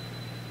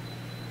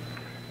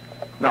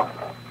 Now,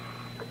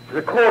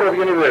 the core of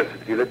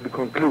university, let me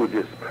conclude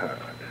this part,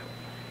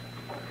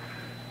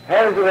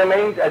 has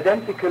remained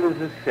identically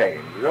the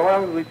same, the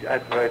one which I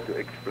try to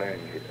explain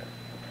here.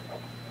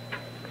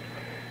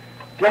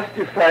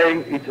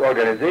 Justifying its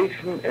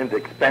organization and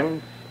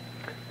expense,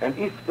 and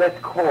if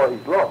that core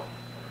is lost,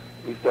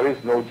 if there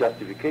is no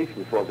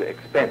justification for the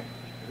expense,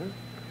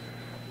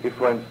 if,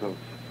 for instance,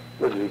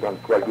 this is one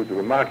quite good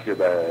remark here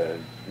by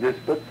this,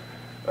 but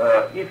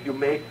if you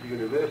make the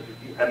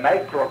university a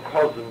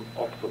microcosm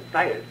of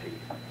society,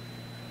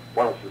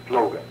 one of the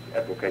slogans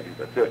advocated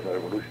by certain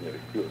revolutionary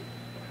students,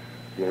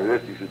 the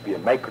university should be a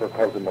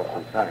microcosm of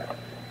society.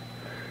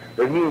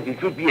 That means it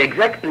should be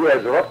exactly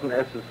as rotten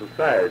as the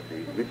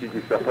society which it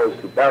is supposed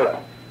to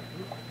balance.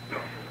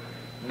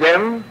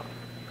 Then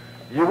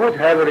you would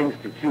have an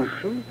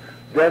institution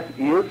that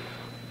is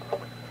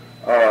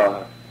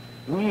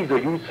neither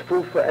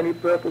useful for any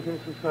purpose in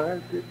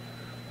society,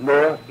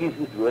 nor is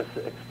it worth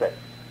the expense.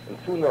 And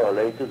sooner or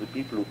later, the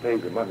people who pay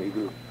the money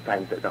will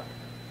find that out.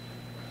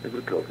 They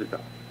will close it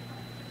down.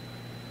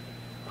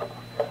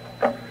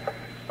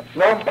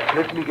 Now,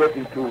 let me get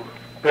into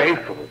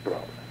peripheral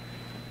problems.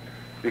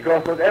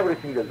 Because not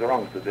everything that's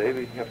wrong today,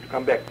 we have to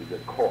come back to the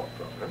core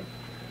problem.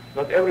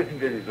 Not everything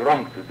that is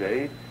wrong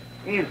today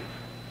is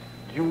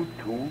due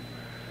to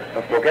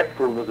a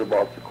forgetfulness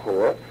about the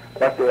core,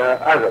 but there are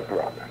other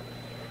problems.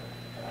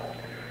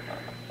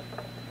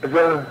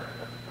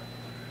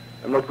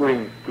 I'm not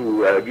going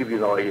to give you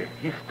now a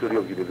history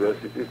of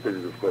universities, that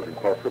is of course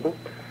impossible,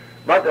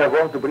 but I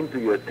want to bring to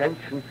your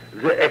attention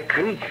the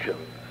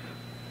accretions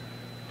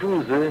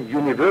to the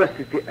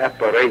university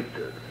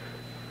apparatus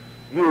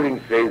during,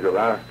 say, the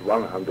last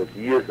 100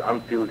 years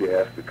until they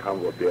have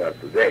become what they are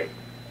today.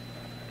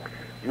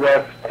 You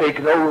have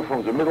taken over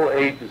from the Middle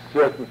Ages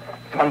certain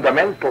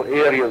fundamental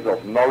areas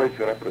of knowledge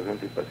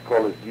represented by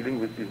scholars dealing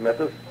with these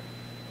matters,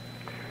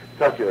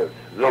 such as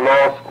the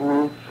law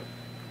schools,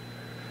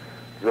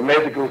 the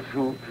medical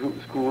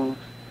schools,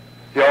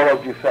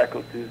 theology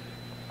faculties,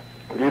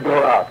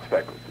 liberal arts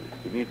faculties.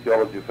 You need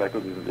theology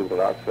faculties and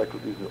liberal arts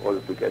faculties in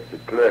order to get the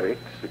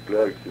clerics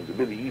in the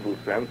medieval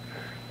sense,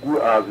 who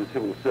are the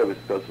civil service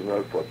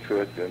personnel for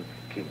church and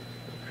king.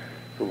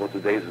 So what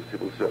today is the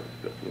civil service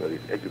personnel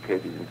is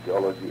educated in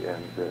theology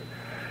and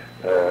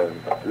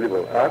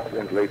liberal arts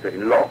and later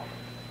in law.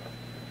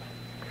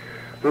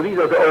 So these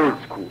are the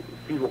old schools.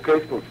 These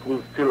vocational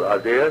schools still are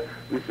there,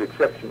 with the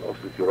exception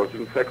of the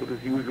theological faculties,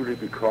 usually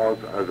because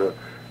as a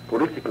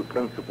political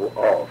principle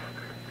of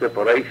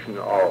separation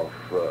of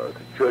the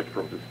church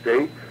from the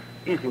state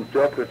is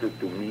interpreted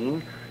to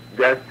mean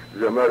that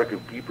the American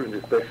people, and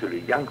especially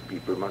young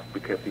people, must be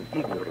kept in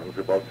ignorance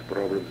about the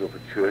problems of the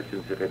church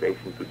and the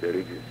relation to the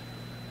religious,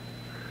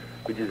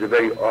 which is a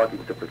very odd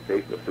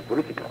interpretation of the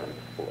political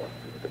principle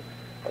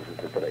of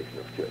the separation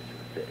of church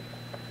and state.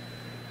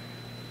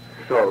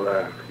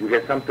 So you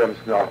get sometimes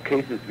now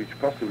cases which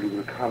possibly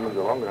will come in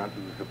the long run to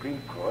the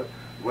Supreme Court,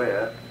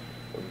 where,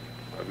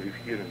 I believe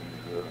here in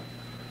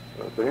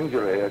the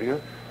Peninsular area,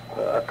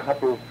 a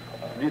couple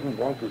didn't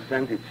want to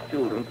send its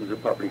children to the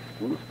public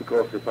schools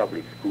because the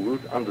public schools,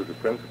 under the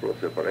principle of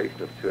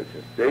separation of church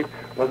and state,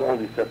 not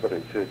only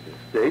separate church and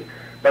state,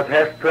 but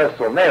have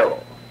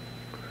personnel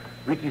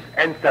which is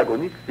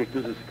antagonistic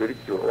to the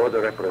spiritual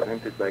order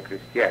represented by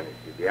Christianity.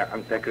 They are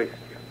anti-Christian.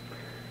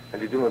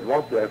 And they do not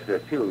want to have their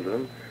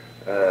children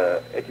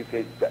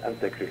educated by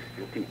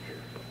anti-Christian teachers.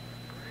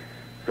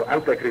 So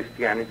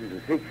anti-Christianity,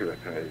 the secular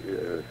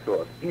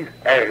sort, is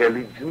a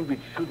religion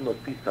which should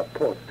not be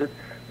supported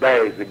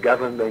by the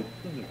government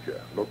either,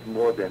 not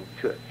more than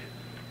church,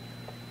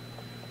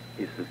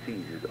 is the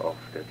thesis of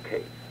that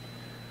case.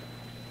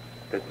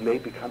 That may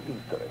become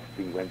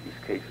interesting when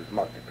these cases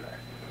multiply.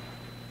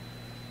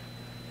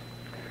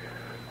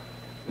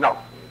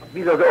 Now,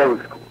 these are the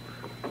old schools.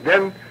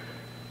 Then,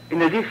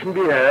 in addition,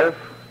 we have,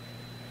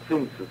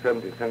 since the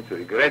 17th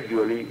century,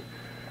 gradually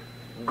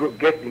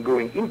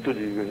going into the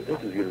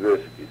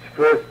universities,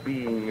 first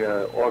being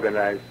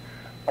organized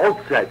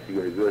outside the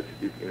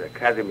universities in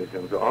academies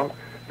and so on,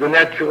 the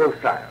natural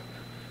sciences.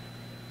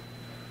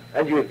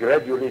 And you have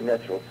gradually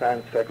natural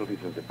science faculties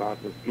and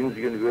departments in the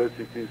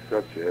universities,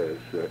 such as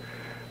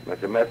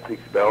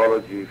mathematics,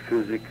 biology,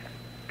 physics,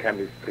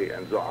 chemistry,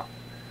 and so on.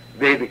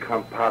 They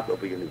become part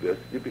of a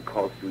university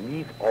because you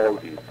need all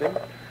these things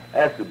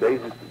as the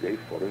basis today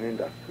for an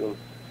industrial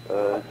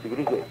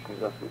civilization,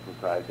 industrial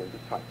society, and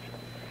its function.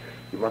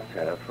 You must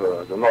have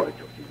the knowledge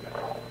of these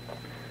matters.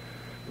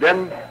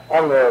 Then,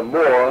 on a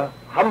more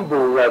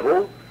humble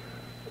level,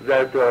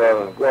 that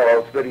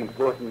was very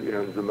important in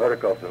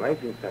America of the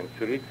 19th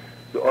century,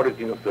 the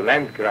origin of the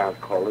land-grant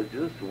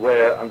colleges,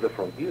 where under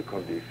frontier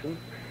conditions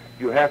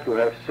you have to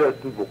have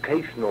certain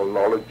vocational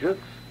knowledges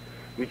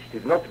which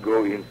did not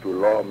go into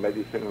law,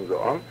 medicine, and so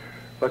on,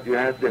 but you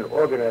have then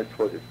organized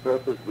for this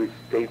purpose with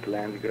state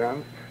land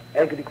grants,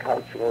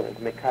 agricultural and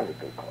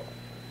mechanical colleges.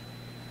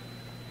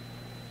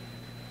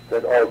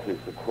 That also is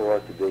the core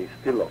today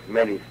still of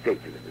many state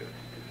universities.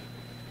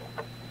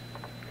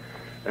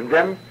 And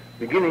then,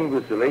 beginning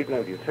with the late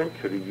 19th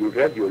century, you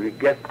gradually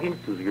get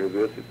into the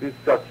universities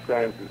such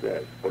sciences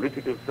as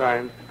political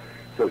science,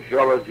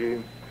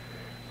 sociology,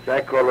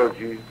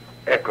 psychology,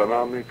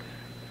 economics,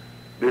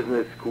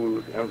 business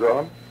schools, and so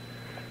on.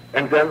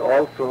 And then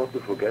also, not to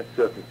forget,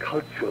 certain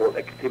cultural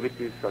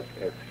activities such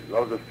as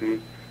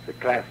philosophy, the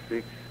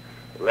classics,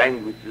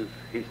 languages,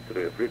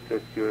 history of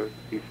literature,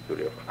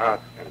 history of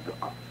art, and so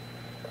on.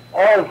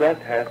 All that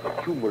has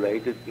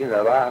accumulated in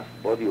a vast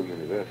body of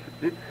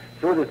university,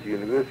 so that the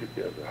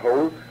university as a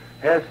whole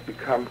has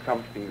become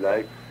something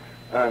like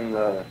an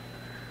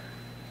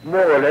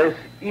more or less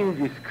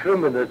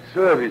indiscriminate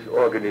service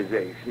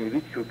organization in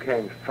which you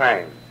can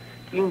find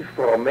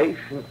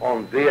information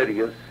on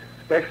various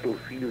special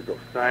fields of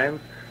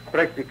science,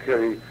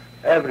 practically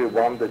every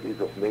one that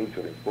is of major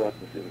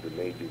importance in the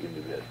major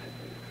universities.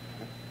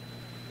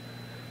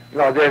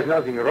 Now, there's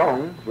nothing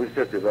wrong with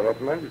that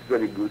development. It's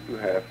very good to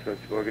have such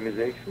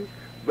organizations,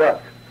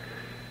 but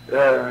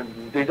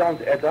they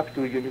don't add up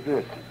to a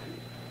university.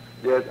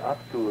 They add up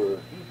to a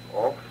heap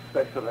of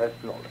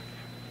specialized knowledge.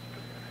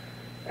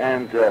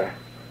 And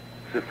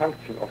the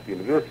function of the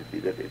university,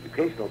 that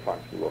educational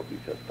function, what we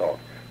just talked,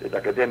 that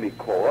academic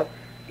core,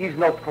 is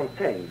not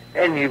contained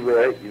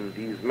anywhere in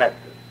these methods.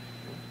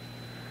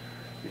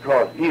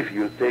 Because if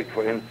you take,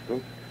 for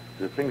instance,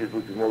 the thing that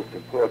would be most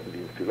important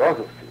in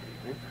philosophy,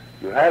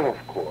 you have,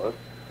 of course,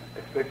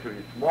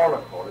 especially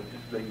smaller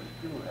colleges, where you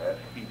still have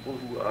people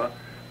who are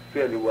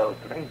fairly well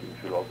trained in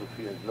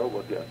philosophy and know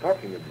what they are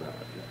talking about.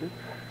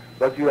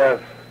 But you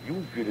have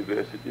huge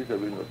universities, I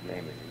will not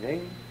name any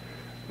names,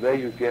 where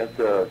you get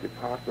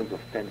departments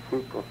of 10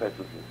 full professors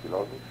in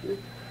philosophy,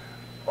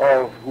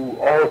 of who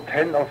all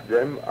 10 of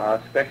them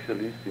are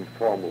specialists in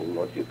formal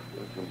logic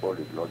and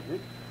symbolic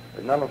logic,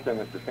 and none of them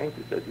has the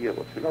faintest idea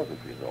what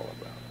philosophy is all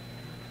about.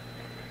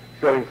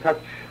 So in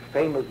such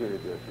famous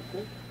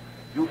universities,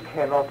 you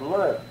cannot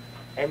learn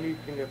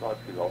anything about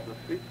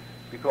philosophy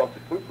because the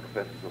full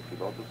professors of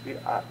philosophy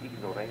are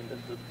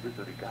ignoramuses with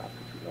regard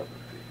to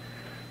philosophy.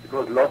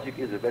 Because logic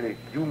is a very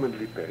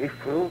humanly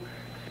peripheral,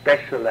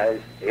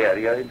 specialized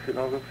area in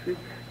philosophy,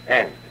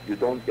 and you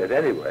don't get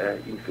anywhere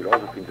in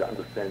philosophy in the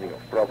understanding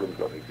of problems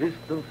of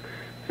existence.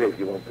 Say if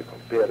you want to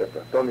compare a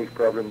Platonic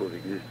problem of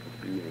existence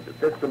being in the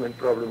Testament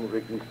problem of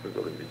existence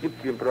or in the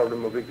Egyptian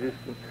problem of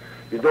existence,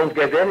 you don't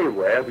get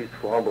anywhere with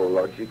formal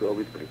logic or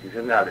with British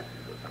analysis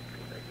or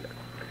something like that.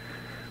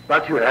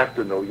 But you have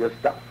to know your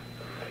stuff,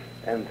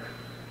 and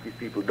these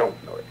people don't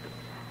know it.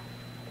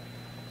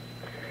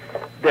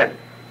 Then,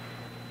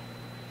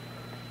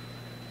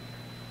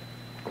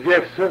 you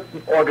have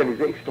certain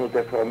organizational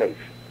deformations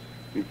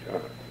which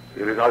are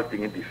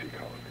resulting in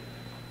difficulties.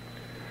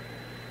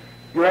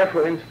 You have,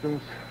 for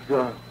instance,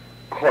 the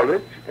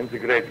college and the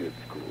graduate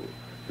school.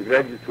 The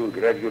graduate school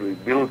gradually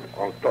built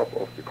on top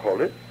of the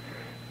college,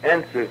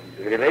 and the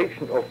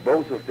relation of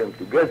both of them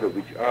together,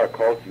 which are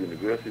called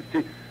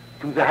university,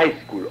 to the high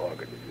school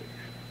organization.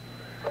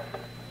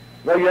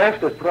 Now you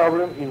have that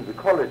problem in the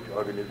college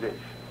organization,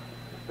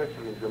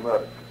 especially in the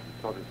Americas.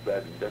 It's not as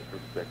bad in that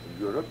respect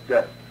in Europe,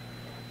 that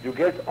you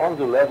get on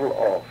the level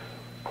of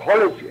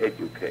college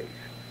education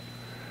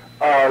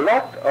a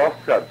lot of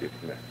subject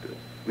matter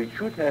which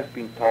should have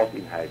been taught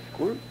in high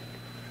school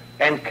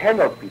and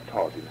cannot be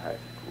taught in high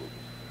school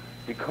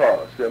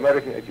because the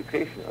American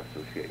Education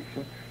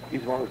Association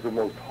is one of the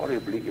most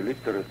horribly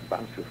illiterate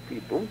bunch of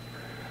people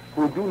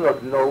who do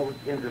not know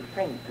in the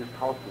faintest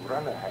how to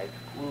run a high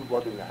school,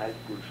 what in a high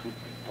school should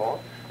be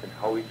taught and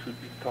how it should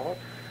be taught.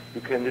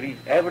 You can read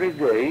every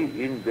day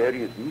in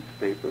various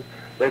newspapers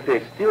that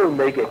they still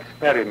make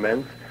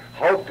experiments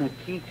how to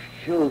teach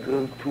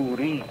children to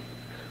read.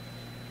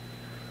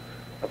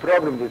 A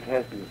problem that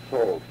has been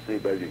solved, say,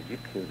 by the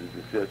Egyptians in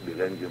the third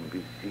millennium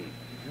BC.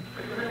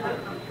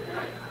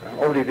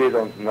 Only they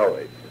don't know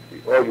it.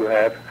 Or you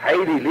have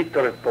highly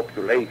literate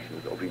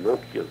populations of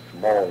innocuous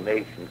small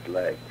nations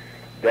like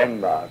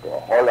Denmark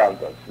or Holland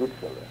or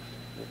Switzerland.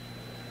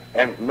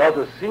 And not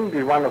a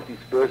single one of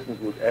these persons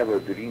would ever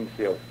dream,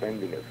 say, of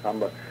spending a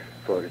summer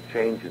for a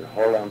change in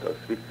Holland or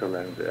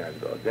Switzerland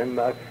or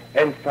Denmark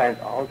and find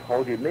out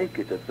how they make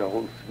it, that the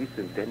whole Swiss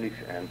and Danish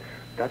and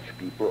Dutch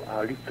people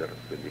are literate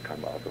when they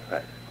come out of high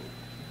school.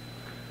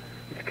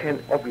 It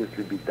can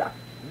obviously be done,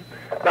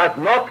 but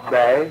not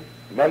by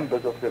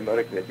members of the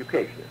American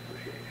Education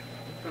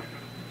Association.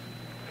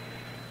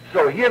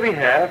 So here we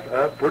have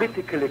a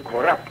politically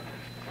corrupt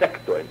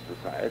sector in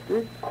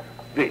society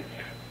which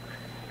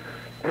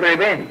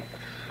prevents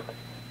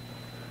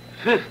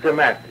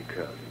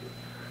systematically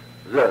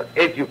the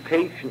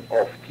education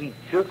of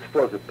teachers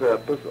for the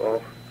purpose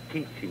of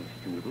teaching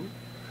students.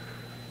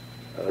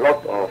 A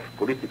lot of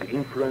political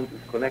influence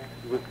is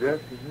connected with that.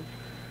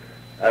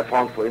 I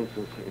found, for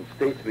instance, in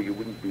states where you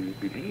wouldn't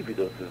believe it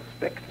or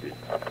suspect it.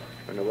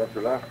 When I was the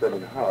last time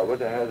in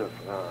Harvard, I had a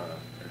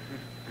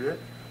sister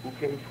who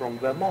came from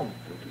Vermont,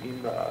 and to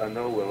him I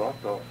know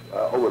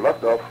a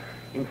lot of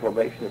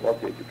information about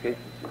the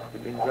education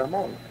system in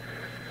Vermont.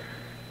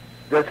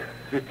 That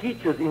the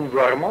teachers in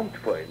Vermont,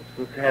 for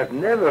instance, have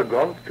never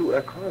gone to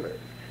a college,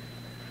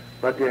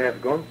 but they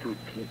have gone to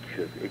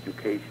teachers'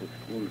 education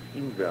schools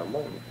in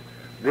Vermont,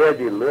 where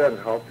they learn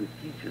how to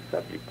teach a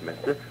subject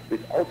matter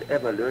without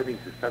ever learning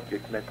the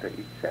subject matter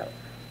itself.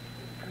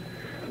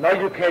 Now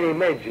you can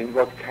imagine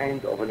what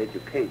kind of an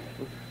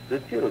education the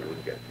children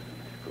get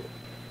in school.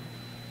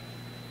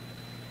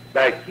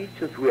 By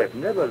teachers who have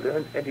never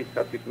learned any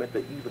subject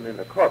matter even in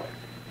a college.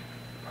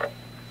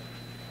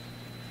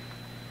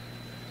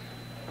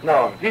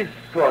 Now, this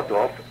sort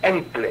of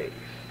enclaves,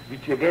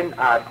 which again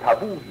are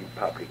taboo in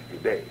public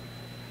debate,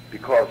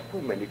 because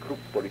too many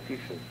crooked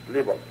politicians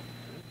live on it,